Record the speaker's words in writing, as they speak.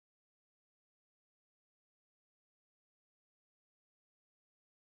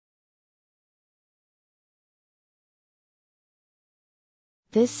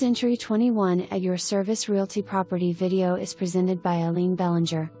This Century 21 At Your Service Realty property video is presented by Eileen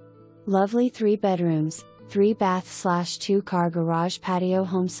Bellinger. Lovely 3 bedrooms, 3 bath/2 car garage patio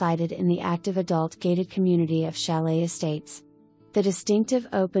home sited in the active adult gated community of Chalet Estates. The distinctive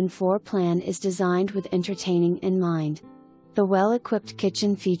open floor plan is designed with entertaining in mind. The well-equipped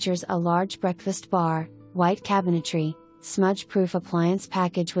kitchen features a large breakfast bar, white cabinetry, smudge-proof appliance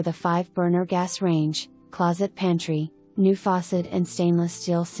package with a 5-burner gas range, closet pantry, new faucet and stainless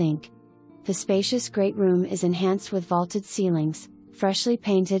steel sink. The spacious great room is enhanced with vaulted ceilings, freshly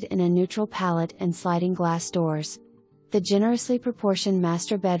painted in a neutral palette and sliding glass doors. The generously proportioned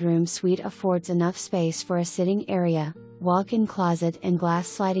master bedroom suite affords enough space for a sitting area, walk-in closet and glass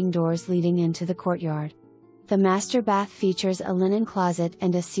sliding doors leading into the courtyard. The master bath features a linen closet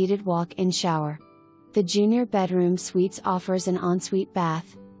and a seated walk-in shower. The junior bedroom suites offers an ensuite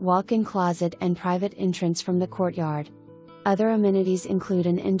bath, walk-in closet and private entrance from the courtyard. Other amenities include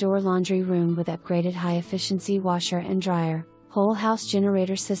an indoor laundry room with upgraded high-efficiency washer and dryer, whole house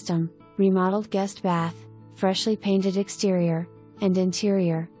generator system, remodeled guest bath, freshly painted exterior and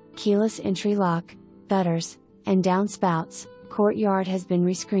interior, keyless entry lock, gutters, and downspouts. Courtyard has been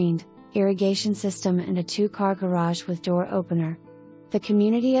rescreened, irrigation system and a 2-car garage with door opener. The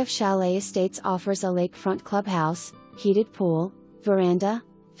community of Chalet Estates offers a lakefront clubhouse, heated pool, veranda,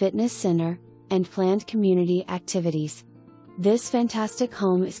 fitness center, and planned community activities. This fantastic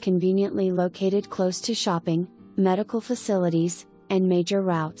home is conveniently located close to shopping, medical facilities, and major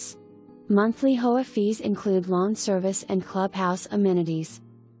routes. Monthly HOA fees include lawn service and clubhouse amenities.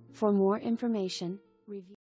 For more information, review